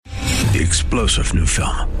the explosive new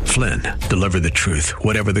film, Flynn, Deliver the Truth,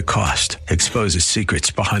 Whatever the Cost, exposes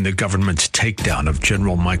secrets behind the government's takedown of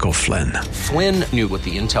General Michael Flynn. Flynn knew what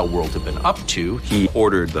the intel world had been up to. He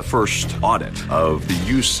ordered the first audit of the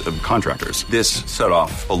use of contractors. This set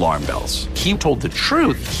off alarm bells. He told the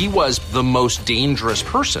truth. He was the most dangerous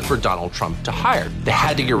person for Donald Trump to hire. They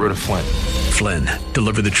had to get rid of Flynn. Flynn,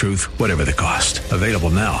 Deliver the Truth, Whatever the Cost. Available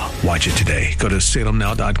now. Watch it today. Go to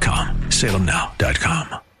salemnow.com.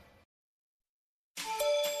 salemnow.com.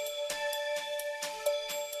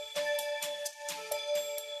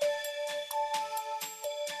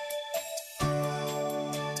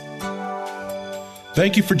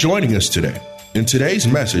 Thank you for joining us today. In today's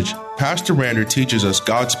message, Pastor Rander teaches us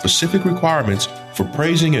God's specific requirements for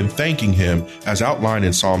praising and thanking Him as outlined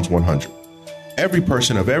in Psalms 100. Every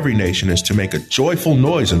person of every nation is to make a joyful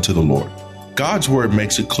noise unto the Lord. God's word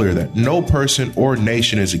makes it clear that no person or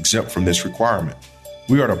nation is exempt from this requirement.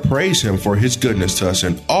 We are to praise Him for His goodness to us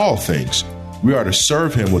in all things. We are to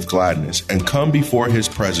serve Him with gladness and come before His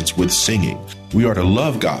presence with singing. We are to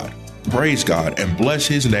love God, praise God, and bless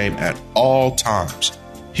His name at all times.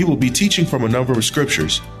 He will be teaching from a number of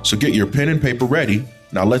scriptures, so get your pen and paper ready.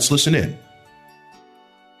 Now let's listen in.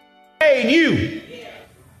 Made you.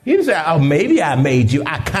 He didn't say, oh, maybe I made you.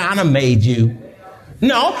 I kind of made you.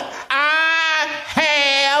 No, I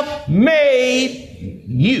have made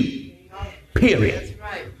you. Period.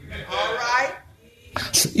 All right.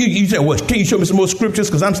 You say, well, can you show me some more scriptures?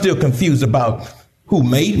 Because I'm still confused about who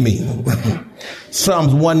made me.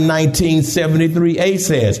 Psalms 119:73a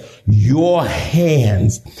says, your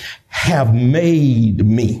hands have made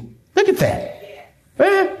me. Look at that.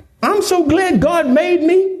 I'm so glad God made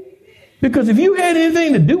me, because if you had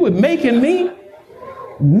anything to do with making me,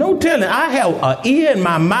 no telling. I have an ear in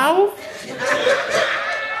my mouth,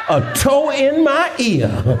 a toe in my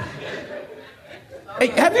ear. Hey,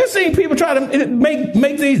 have you seen people try to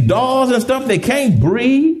make these dolls and stuff? They can't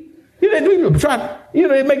breathe. They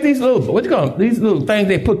make these little, these little things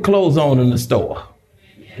they put clothes on in the store.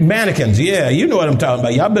 Mannequins, yeah, you know what I'm talking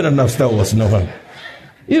about. Y'all been in enough stores to know what.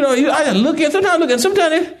 I just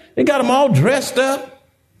sometimes they got them all dressed up.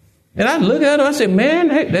 And I look at them, I say, man,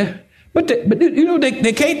 they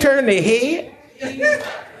can't turn their head.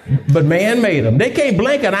 But man made them. They can't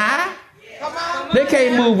blink an eye. They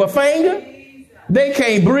can't move a finger. They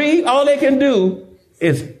can't breathe. All they can do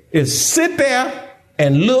is sit there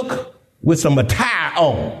and look with some attire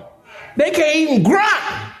on. They can't even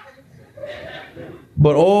grunt.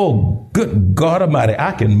 But oh, good God Almighty,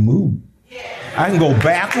 I can move. I can go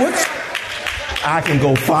backwards. I can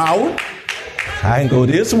go forward. I can go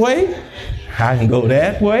this way. I can go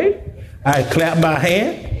that way. I can clap my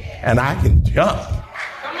hand and I can jump.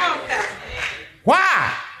 Come on, Pastor.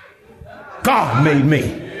 Why? God made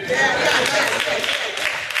me.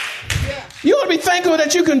 You ought to be thankful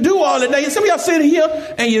that you can do all that. Now, some of y'all sitting here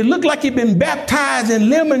and you look like you've been baptized in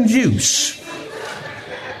lemon juice.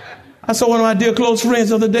 I saw one of my dear close friends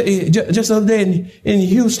just the other day in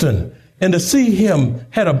Houston, and to see him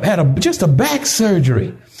had just a back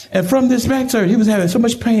surgery. And from this back surgery, he was having so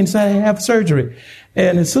much pain, decided to have surgery.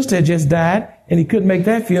 And his sister had just died, and he couldn't make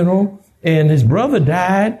that funeral. And his brother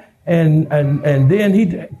died, and then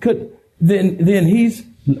he could. Then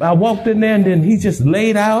I walked in there, and then he just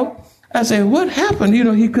laid out. I said, what happened?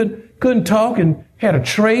 He couldn't talk and had a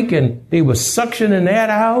trach, and they were suctioning that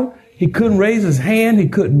out. He couldn't raise his hand. He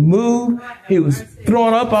couldn't move. He was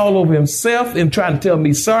throwing up all over himself and trying to tell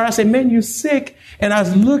me sorry. I said, man, you're sick. And I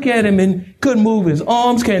just looked at him and couldn't move his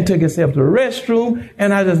arms, can't take himself to the restroom.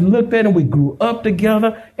 And I just looked at him. We grew up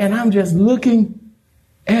together, and I'm just looking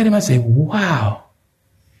at him. I said, wow.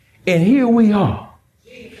 And here we are.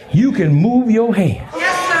 You can move your hands.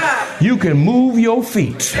 Yes, sir. You can move your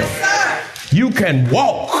feet. Yes, sir. You can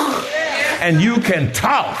walk, and you can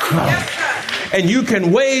talk, and you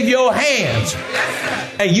can wave your hands,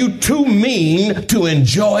 and you too mean to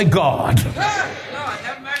enjoy God.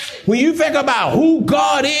 When you think about who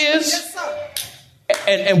God is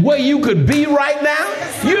and where you could be right now,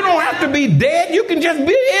 you don't have to be dead. You can just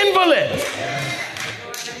be an invalid.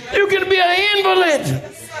 You can be an invalid.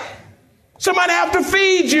 Somebody have to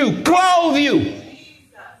feed you, clothe you,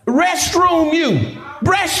 restroom you,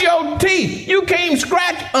 brush your teeth. You can't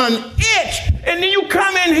scratch an itch. And then you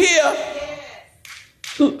come in here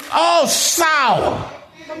all sour.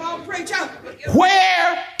 Come on, preacher.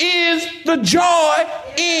 Where is the joy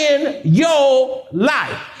in your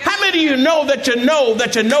life? How many of you know that you know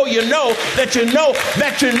that you know you know that you know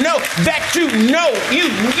that you know that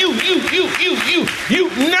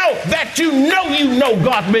you know you know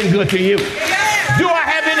God's been good to you? Do I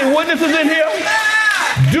have any witnesses in here?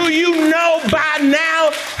 Do you know by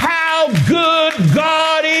now how how good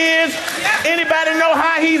God is? Anybody know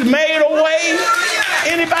how he's made a way?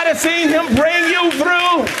 Anybody seen him bring you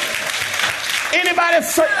through? Anybody,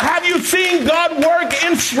 have you seen God work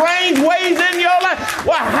in strange ways in your life?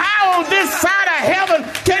 Well, how on this side of heaven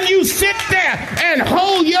can you sit there and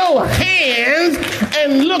hold your hands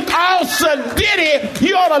and look all sedity?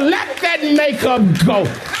 You ought to let that makeup go.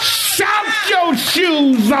 Shout your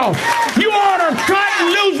shoes off. You ought to cut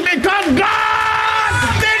loose because God's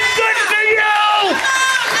been good to you.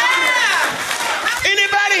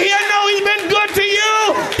 Anybody here know he's been good to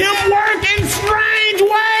you? Him work in strange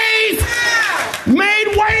ways. Made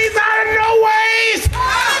ways out of no ways.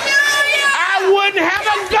 I wouldn't have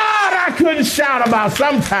a God I couldn't shout about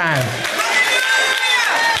sometimes.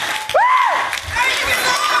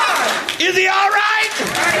 Is he all right?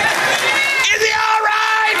 Is he all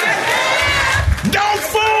right? Don't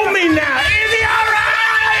fool me now. Is he all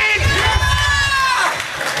right?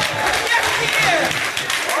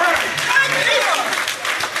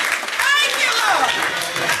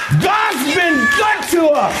 God's been good to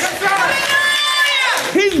us.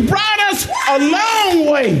 He's brought us a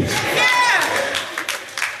long way.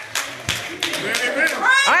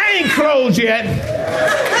 I ain't closed yet.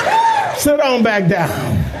 Sit on back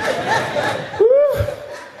down.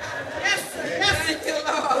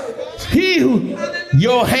 He who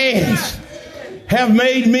your hands have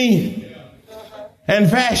made me and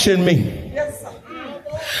fashioned me.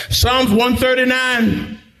 Psalms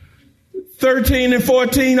 139, 13 and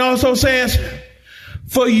 14 also says,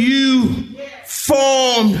 for you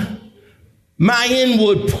formed my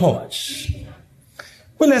inward parts.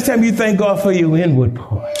 When last time you thank God for your inward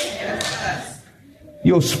parts?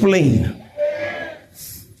 Your spleen,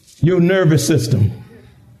 your nervous system.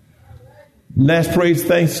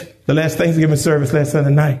 The last Thanksgiving service last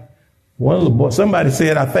Sunday night, one of the boys, somebody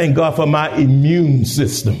said, I thank God for my immune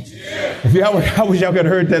system. I wish y'all could have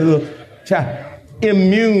heard that little child.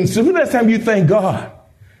 Immune system. When last time you thank God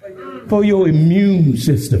for your immune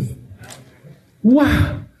system?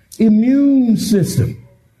 Wow. Immune system.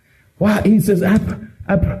 Wow. He says, I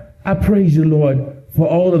praise you, Lord, for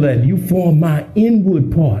all of that. You form my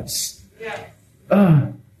inward parts,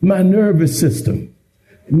 my nervous system,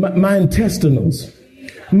 my intestinals,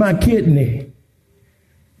 my kidney,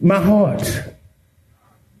 my heart,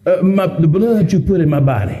 the blood you put in my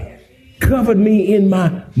body, covered me in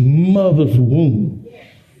my mother's womb.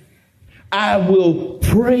 I will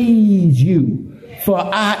praise you, for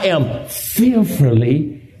I am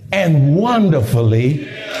fearfully and wonderfully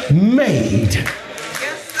made.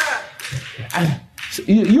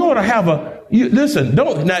 You ought to have listen,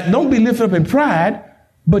 don't be lifted up in pride,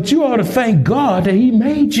 but you ought to thank God that he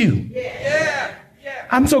made you.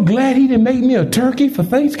 I'm so glad he didn't make me a turkey for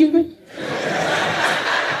Thanksgiving.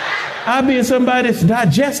 I'll be in somebody's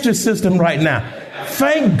digestive system right now.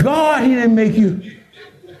 Thank God he didn't make you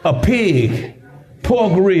a pig,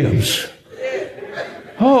 pork ribs.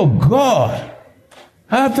 Oh God.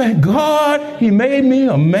 I thank God he made me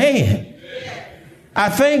a man. I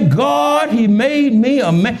thank God he made me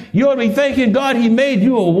a man. You ought to be thanking God he made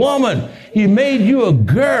you a woman. He made you a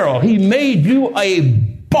girl. He made you a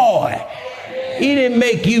boy. He didn't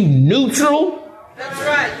make you neutral. That's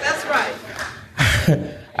right. That's right.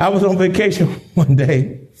 I was on vacation one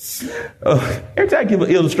day. Every time I give an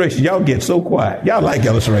illustration, y'all get so quiet. Y'all like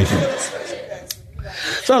illustrations.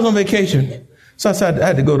 So I was on vacation. So I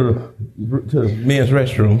had to go to the men's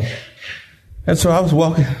restroom. And so I was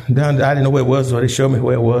walking down. I didn't know where it was, so they showed me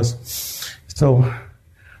where it was. So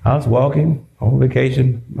I was walking on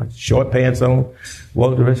vacation, my short pants on,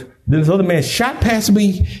 walked the rest. Then this other man shot past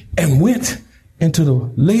me and went into the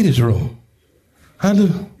ladies' room. I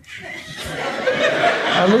looked.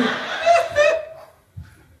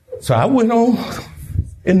 So I went on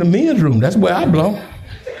in the men's room. That's where I belong.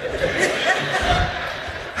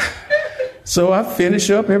 So I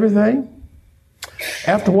finished up everything.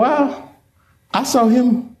 After a while, I saw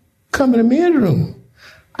him come in the men's room.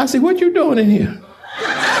 I said, what you doing in here?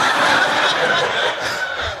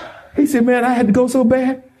 He said, man, I had to go so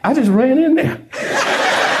bad, I just ran in there.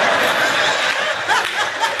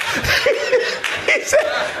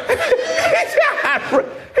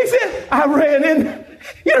 He said, I ran in.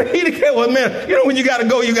 You know, he didn't care what man. You know, when you gotta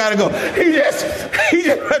go, you gotta go.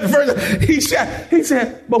 He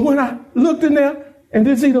said, but when I looked in there and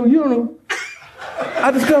didn't see no urinal,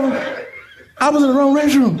 I discovered I was in the wrong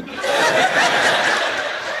restroom.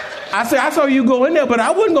 I said, I saw you go in there, but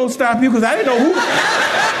I wasn't gonna stop you because I didn't know who.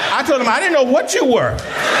 I told him I didn't know what you were.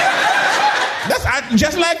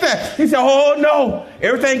 Just like that. He said, oh no,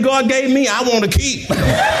 everything God gave me, I want to keep.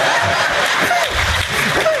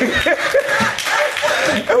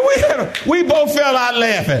 And we had We both fell out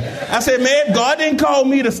laughing. I said, man, God didn't call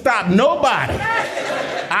me to stop nobody.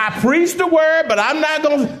 I preached the word, but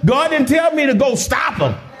God didn't tell me to go stop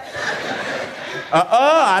them.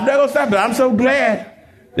 I'm not going to stop it. I'm so glad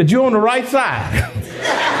that you're on the right side.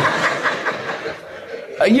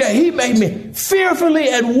 He made me fearfully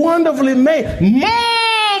and wonderfully made.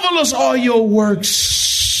 Marvelous are your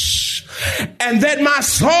works, and that my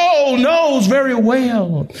soul knows very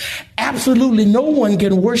well. Absolutely no one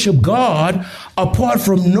can worship God apart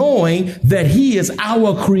from knowing that he is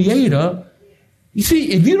our creator. You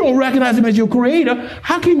see, if you don't recognize him as your creator,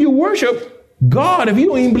 how can you worship God if you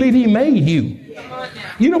don't even believe he made you?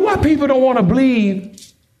 You know why people don't want to believe?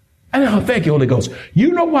 Thank you, Holy Ghost.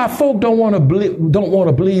 You know why folk don't want to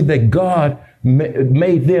believe that God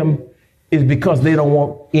made them is because they don't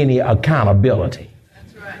want any accountability.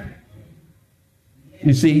 That's right.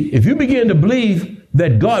 You see, if you begin to believe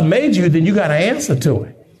that God made you, then you got to answer to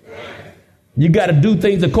it. You got to do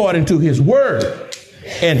things according to his word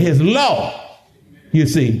and his law. You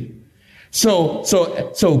see, so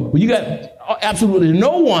you got absolutely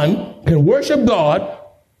no one can worship God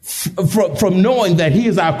from knowing that he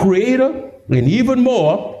is our creator, and even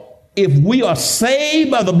more, if we are saved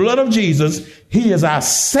by the blood of Jesus, he is our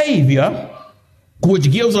savior,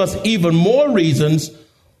 which gives us even more reasons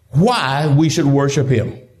why we should worship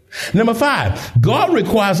him. Number 5, God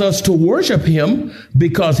requires us to worship him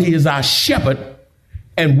because he is our shepherd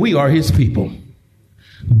and we are his people.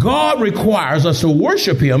 God requires us to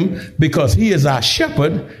worship him because he is our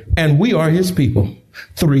shepherd and we are his people.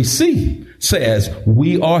 3C says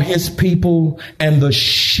we are his people and the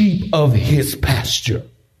sheep of his pasture.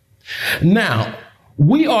 Now,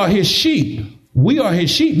 we are his sheep. We are his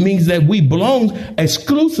sheep means that we belong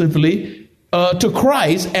exclusively to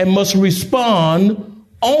Christ and must respond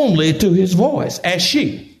only to his voice as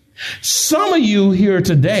sheep. Some of you here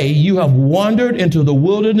today, you have wandered into the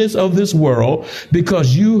wilderness of this world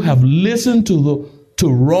because you have listened to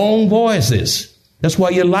wrong voices. That's why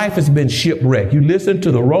your life has been shipwrecked. You listen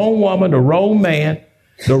to the wrong woman, the wrong man,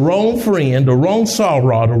 the wrong friend, the wrong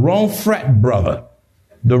sorrow, the wrong frat brother,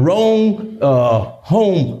 the wrong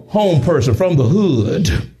home person from the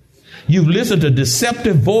hood. You've listened to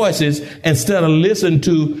deceptive voices instead of listening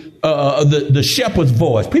to the shepherd's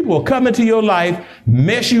voice. People will come into your life,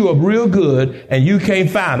 mess you up real good, and you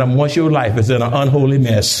can't find them once your life is in an unholy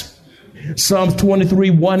mess. Psalms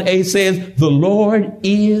 23:1a says, the Lord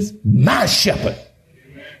is my shepherd.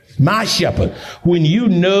 My shepherd. When you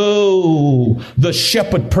know the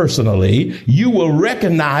shepherd personally, you will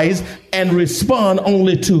recognize and respond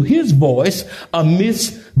only to his voice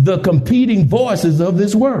amidst the competing voices of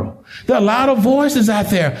this world. There are a lot of voices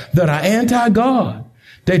out there that are anti-God.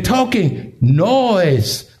 They're talking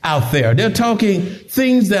noise out there. They're talking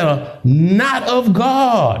things that are not of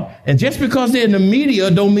God. And just because they're in the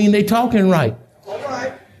media don't mean they're talking right. All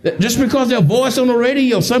right. Just because their voice on the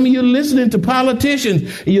radio, some of you are listening to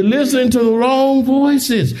politicians, and you're listening to the wrong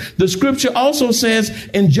voices. The scripture also says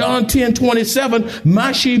in John 10:27,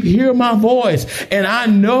 my sheep hear my voice and I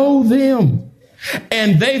know them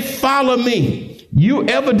and they follow me. You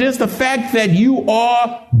evidence the fact that you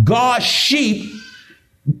are God's sheep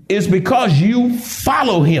is because you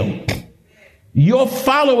follow him. Your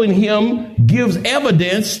following him gives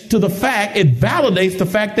evidence to the fact, it validates the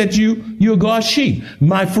fact that you're God's sheep.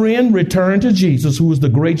 My friend, return to Jesus, who is the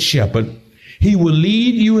great shepherd. He will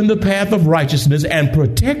lead you in the path of righteousness and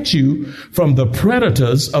protect you from the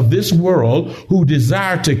predators of this world who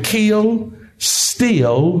desire to kill,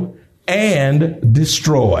 steal, and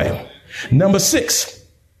destroy. Number 6,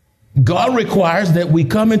 God requires that we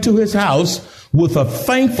come into his house with a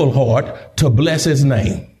thankful heart to bless his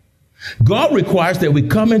name. God requires that we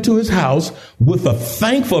come into his house with a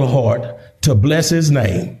thankful heart to bless his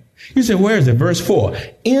name. You say, where is it? Verse 4,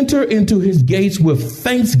 enter into his gates with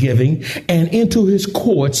thanksgiving and into his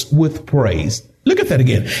courts with praise. Look at that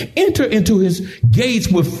again. Enter into his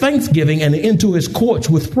gates with thanksgiving and into his courts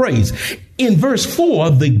with praise. In verse 4,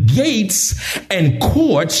 the gates and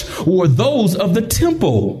courts were those of the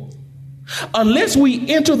temple. Unless we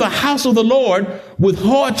enter the house of the Lord with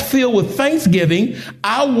hearts filled with thanksgiving,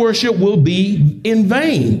 our worship will be in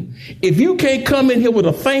vain. If you can't come in here with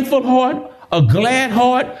a thankful heart, a glad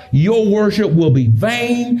heart, your worship will be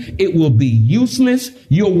vain. It will be useless.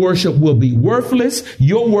 Your worship will be worthless.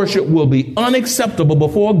 Your worship will be unacceptable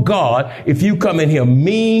before God if you come in here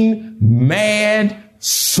mean, mad,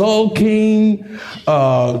 sulking,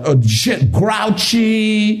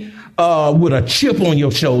 grouchy, with a chip on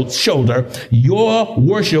your shoulder. Your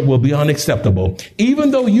worship will be unacceptable. Even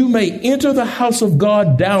though you may enter the house of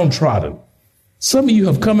God downtrodden, Some of you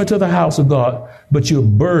have come into the house of God, but you're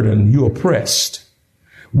burdened, you're oppressed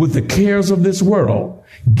with the cares of this world.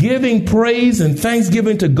 Giving praise and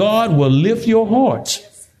thanksgiving to God will lift your hearts.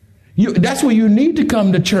 That's where you need to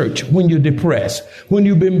come to church when you're depressed, when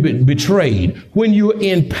you've been betrayed, when you're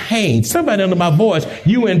in pain. Somebody under my voice,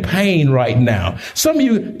 you in pain right now. Some of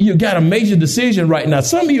you got a major decision right now.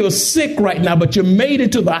 Some of you are sick right now, but you made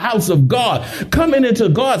it to the house of God. Coming into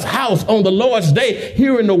God's house on the Lord's day,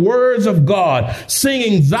 hearing the words of God,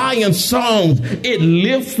 singing Zion songs. It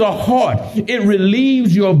lifts the heart. It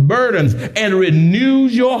relieves your burdens and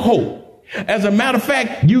renews your hope. As a matter of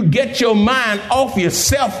fact, you get your mind off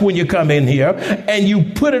yourself when you come in here and you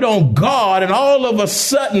put it on God, and all of a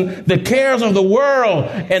sudden the cares of the world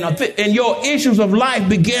and your issues of life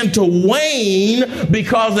begin to wane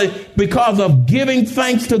because of giving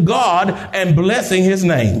thanks to God and blessing his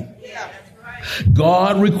name.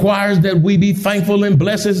 God requires that we be thankful and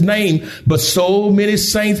bless his name, but so many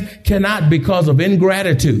saints cannot because of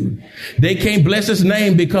ingratitude. They can't bless his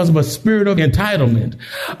name because of a spirit of entitlement.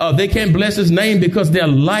 They can't bless his name because their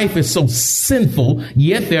life is so sinful,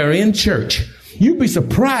 yet they're in church. You'd be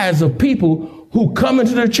surprised of people who come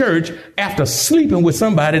into the church after sleeping with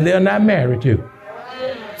somebody they're not married to,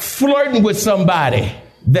 flirting with somebody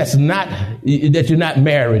that you're not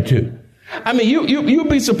married to. I mean, you'll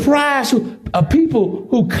be surprised of people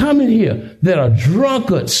who come in here that are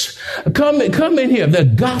drunkards, come in here, they're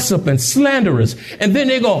gossip and slanderers, and then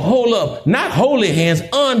they're going to hold up, not holy hands,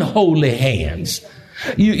 unholy hands.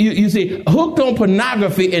 You see, hooked on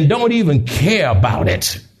pornography and don't even care about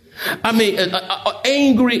it. I mean,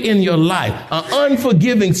 angry in your life, an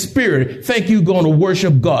unforgiving spirit, think you're going to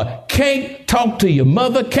worship God. Can't talk to your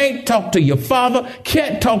mother, can't talk to your father,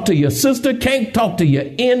 can't talk to your sister, can't talk to your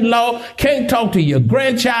in-law, can't talk to your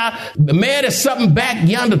grandchild. Mad at something back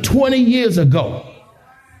yonder 20 years ago.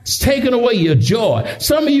 It's taken away your joy.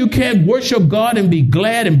 Some of you can't worship God and be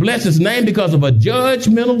glad and bless his name because of a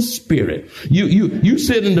judgmental spirit. You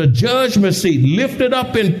sit in the judgment seat, lifted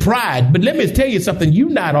up in pride. But let me tell you something. You're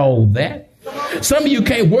not all that. Some of you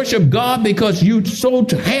can't worship God because you're so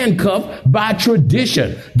handcuffed by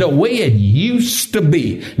tradition, the way it used to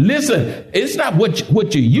be. Listen, it's not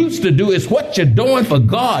what you used to do. It's what you're doing for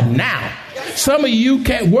God now. Some of you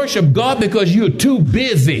can't worship God because you're too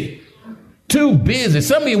busy. Too busy.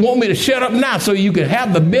 Some of you want me to shut up now so you can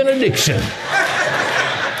have the benediction.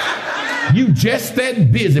 You just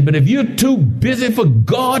that busy. But if you're too busy for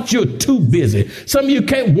God, you're too busy. Some of you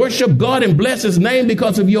can't worship God and bless his name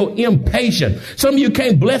because of your impatience. Some of you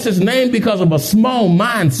can't bless his name because of a small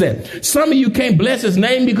mindset. Some of you can't bless his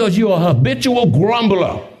name because you're a habitual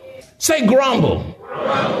grumbler. Say grumble.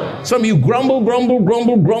 Grumble. Some of you grumble.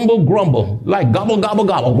 Like gobble, gobble,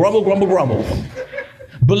 gobble. Grumble, grumble, grumble.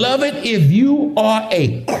 Beloved, if you are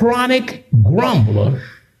a chronic grumbler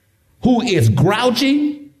who is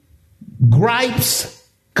grouchy, gripes,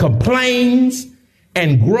 complains,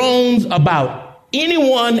 and groans about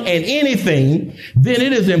anyone and anything, then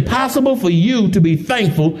it is impossible for you to be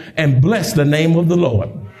thankful and bless the name of the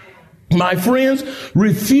Lord. My friends,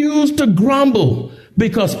 refuse to grumble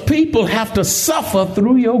because people have to suffer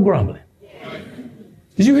through your grumbling.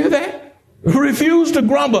 Did you hear that? Refuse to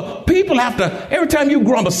grumble. People have to, every time you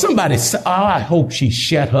grumble, somebody say, oh, I hope she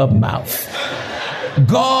shut her mouth.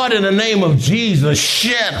 God, in the name of Jesus,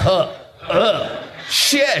 shut her up.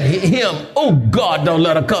 Shut him. Oh, God, don't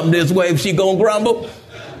let her come this way if she gonna grumble.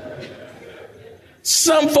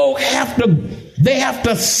 Some folk have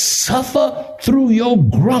to suffer through your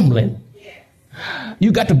grumbling.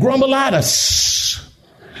 You got to grumble out of.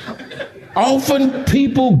 Often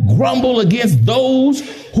people grumble against those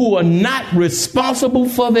who are not responsible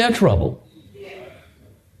for their trouble.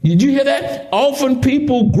 Did you hear that? Often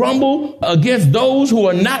people grumble against those who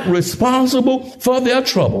are not responsible for their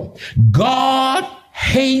trouble. God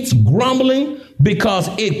hates grumbling because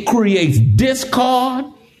it creates discord.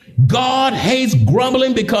 God hates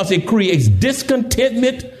grumbling because it creates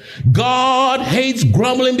discontentment. God hates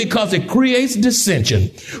grumbling because it creates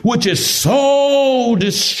dissension, which is so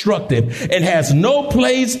destructive and has no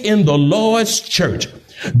place in the Lord's church.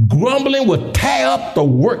 Grumbling will tear up the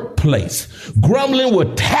workplace. Grumbling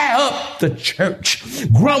will tear up the church.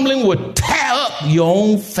 Grumbling will tear up your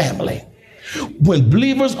own family. When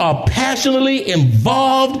believers are passionately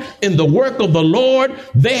involved in the work of the Lord,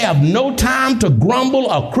 they have no time to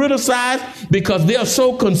grumble or criticize because they are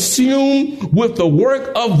so consumed with the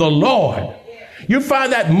work of the Lord. You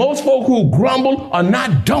find that most folk who grumble are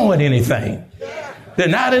not doing anything. They're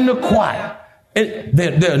not in the choir.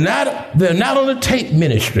 They're not on the tape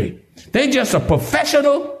ministry. They're just a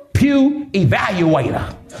professional pew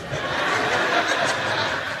evaluator.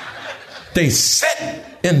 They sit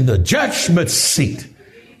in the judgment seat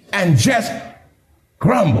and just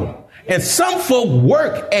grumble. And some folk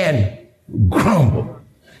work and grumble.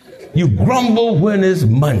 You grumble when it's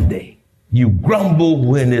Monday. You grumble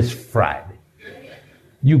when it's Friday.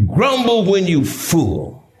 You grumble when you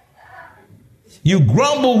full. You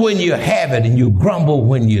grumble when you have it, and you grumble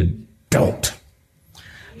when you don't.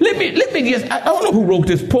 Let me guess. I don't know who wrote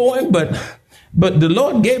this poem, but the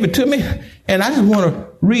Lord gave it to me, and I just want to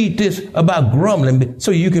read this about grumbling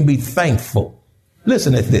so you can be thankful.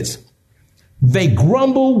 Listen at this. They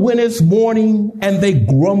grumble when it's morning, and they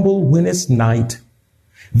grumble when it's night.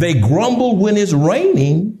 They grumble when it's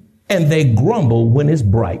raining, and they grumble when it's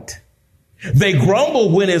bright. They grumble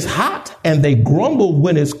when it's hot, and they grumble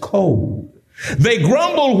when it's cold. They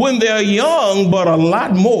grumble when they're young, but a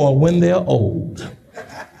lot more when they're old.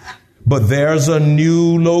 But there's a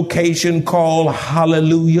new location called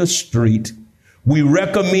Hallelujah Street. We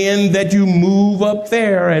recommend that you move up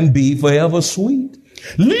there and be forever sweet.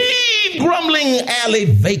 Leave Grumbling Alley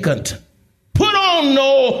vacant. Put on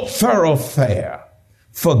no thoroughfare,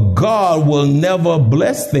 for God will never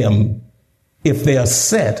bless them if they are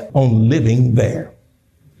set on living there.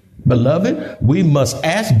 Beloved, we must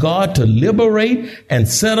ask God to liberate and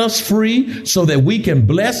set us free so that we can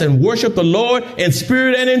bless and worship the Lord in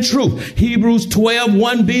spirit and in truth. Hebrews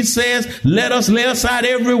 12:1b says, let us lay aside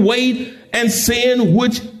every weight and sin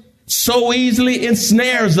which so easily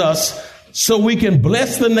ensnares us, so we can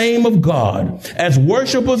bless the name of God. As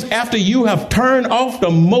worshipers, after you have turned off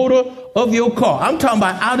the motor of your car, I'm talking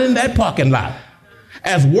about out in that parking lot.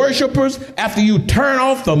 As worshipers, after you turn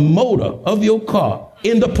off the motor of your car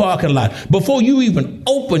in the parking lot, before you even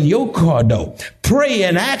open your car door, pray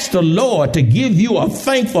and ask the Lord to give you a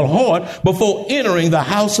thankful heart before entering the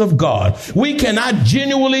house of God. We cannot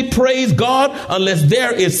genuinely praise God unless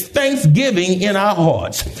there is thanksgiving in our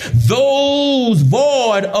hearts. Those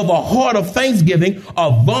void of a heart of thanksgiving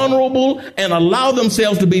are vulnerable and allow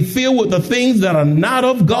themselves to be filled with the things that are not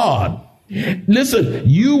of God. Listen,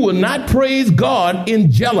 you will not praise God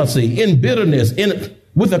in jealousy, in bitterness,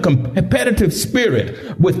 with a competitive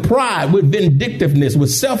spirit, with pride, with vindictiveness, with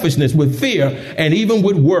selfishness, with fear, and even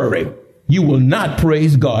with worry. You will not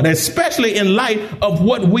praise God, especially in light of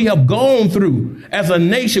what we have gone through as a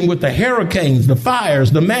nation with the hurricanes, the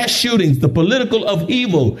fires, the mass shootings, the political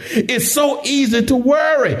upheaval. It's so easy to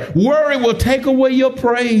worry. Worry will take away your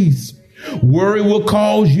praise. Worry will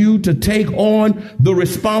cause you to take on the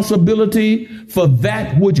responsibility for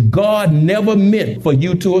that which God never meant for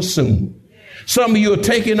you to assume. Some of you are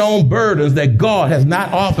taking on burdens that God has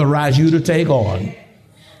not authorized you to take on.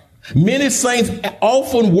 Many saints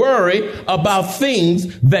often worry about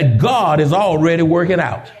things that God is already working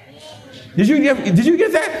out. Did you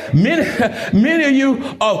get that? Many of you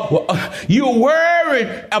you're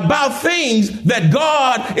worried about things that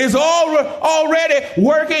God is already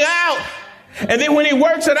working out. And then when he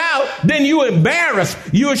works it out, then you're embarrassed.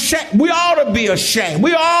 You're ashamed. We ought to be ashamed.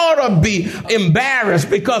 We ought to be embarrassed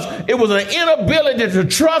because it was an inability to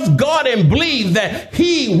trust God and believe that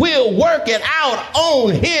he will work it out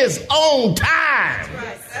on his own time.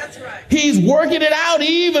 That's right. He's working it out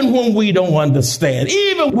even when we don't understand,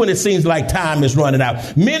 even when it seems like time is running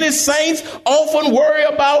out. Many saints often worry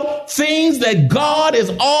about things that God is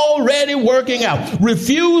already working out.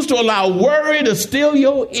 Refuse to allow worry to steal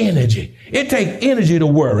your energy. It takes energy to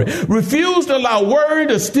worry. Refuse to allow worry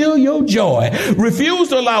to steal your joy. Refuse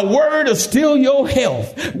to allow worry to steal your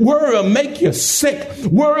health. Worry will make you sick.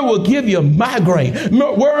 Worry will give you migraine.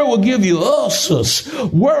 Worry will give you ulcers.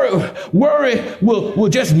 Worry will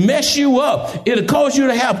just mess you up. It'll cause you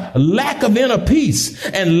to have lack of inner peace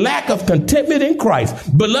and lack of contentment in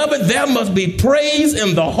Christ. Beloved, there must be praise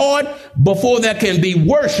in the heart before there can be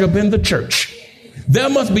worship in the church. There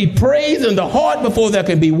must be praise in the heart before there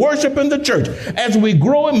can be worship in the church. As we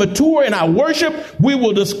grow and mature in our worship, we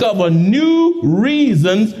will discover new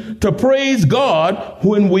reasons to praise God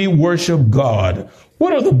when we worship God.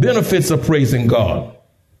 What are the benefits of praising God?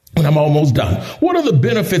 And I'm almost done. What are the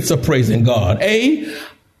benefits of praising God?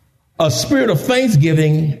 A spirit of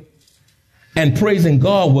thanksgiving and praising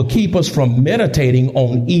God will keep us from meditating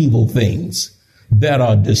on evil things that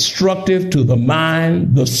are destructive to the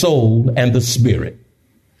mind, the soul, and the spirit.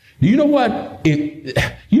 Do you know what?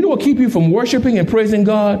 You know what keeps you from worshiping and praising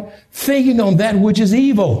God? Thinking on that which is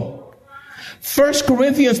evil. 1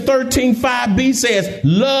 Corinthians 13:5b says,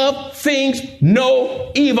 love thinks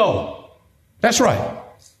no evil. That's right.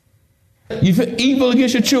 You think evil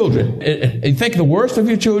against your children. You think the worst of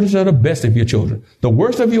your children instead of the best of your children. The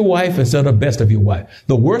worst of your wife instead of the best of your wife.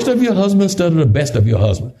 The worst of your husband instead of the best of your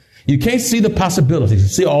husband. You can't see the possibilities. You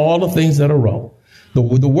see all the things that are wrong. the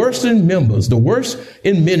worst in members, the worst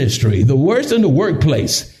in ministry, the worst in the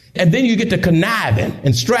workplace. And then you get to conniving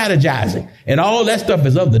and strategizing, and all that stuff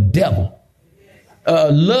is of the devil.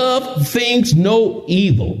 Love thinks no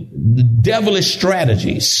evil, the devilish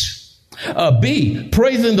strategies. B,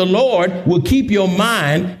 praising the Lord will keep your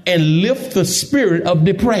mind and lift the spirit of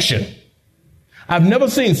depression. I've never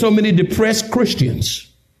seen so many depressed Christians.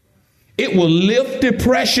 It will lift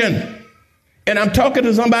depression. And I'm talking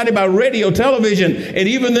to somebody about radio, television, and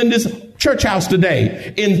even in this church house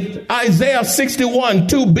today. In Isaiah 61,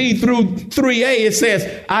 2b through 3a, it says,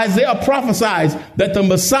 Isaiah prophesies that the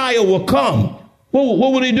Messiah will come.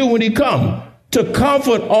 What will he do when he come? To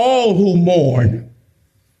comfort all who mourn.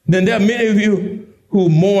 Then there are many of you who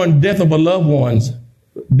mourn death of loved ones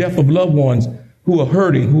who are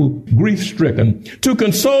hurting, who grief-stricken. To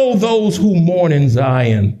console those who mourn in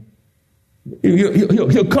Zion.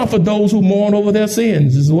 He'll comfort those who mourn over their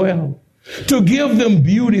sins as well. To give them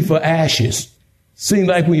beauty for ashes. Seems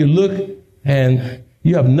like when you look and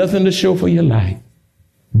you have nothing to show for your life,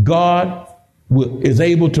 God is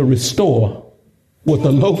able to restore what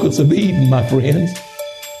the locusts have eaten, my friends.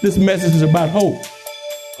 This message is about hope.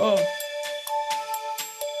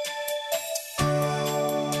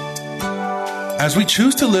 As we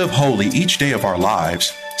choose to live holy each day of our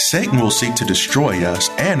lives, Satan will seek to destroy us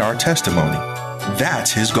and our testimony.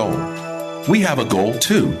 That's his goal. We have a goal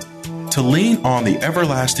too, to lean on the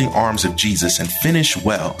everlasting arms of Jesus and finish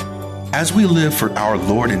well. As we live for our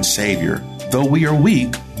Lord and Savior, though we are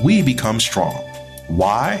weak, we become strong.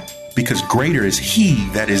 Why? Because greater is He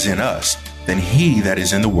that is in us than he that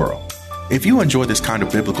is in the world. If you enjoy this kind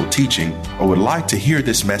of biblical teaching or would like to hear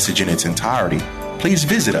this message in its entirety, please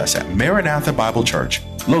visit us at Maranatha Bible Church,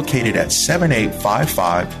 located at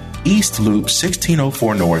 7855 East Loop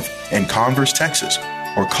 1604 North in Converse, Texas,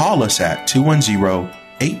 or call us at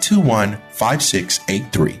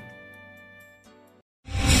 210-821-5683.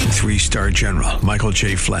 3-star General Michael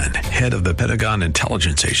J. Flynn, head of the Pentagon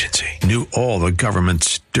Intelligence Agency, knew all the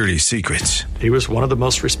government's dirty secrets. He was one of the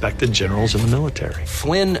most respected generals in the military.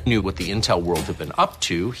 Flynn knew what the intel world had been up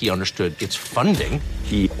to. He understood its funding.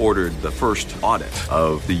 He ordered the first audit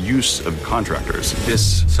of the use of contractors.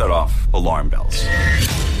 This set off alarm bells.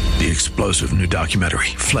 The explosive new documentary,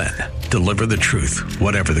 Flynn, Deliver the Truth,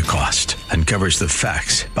 Whatever the Cost, uncovers the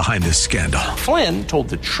facts behind this scandal. Flynn told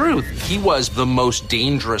the truth. He was the most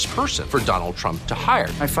dangerous person for Donald Trump to hire.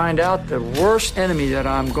 I find out the worst enemy that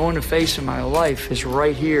I'm going to face in my life is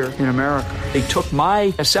right here in America. They took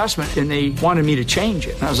my assessment and they wanted me to change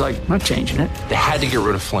it. And I was like, I'm not changing it. They had to get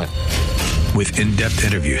rid of Flynn. With in-depth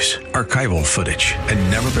interviews, archival footage,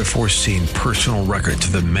 and never-before-seen personal records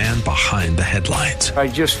of the man behind the headlines. I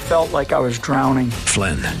just felt like I was drowning.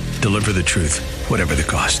 Flynn, Deliver the Truth, Whatever the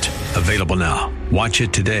Cost. Available now. Watch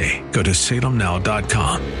it today. Go to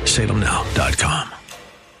salemnow.com. salemnow.com.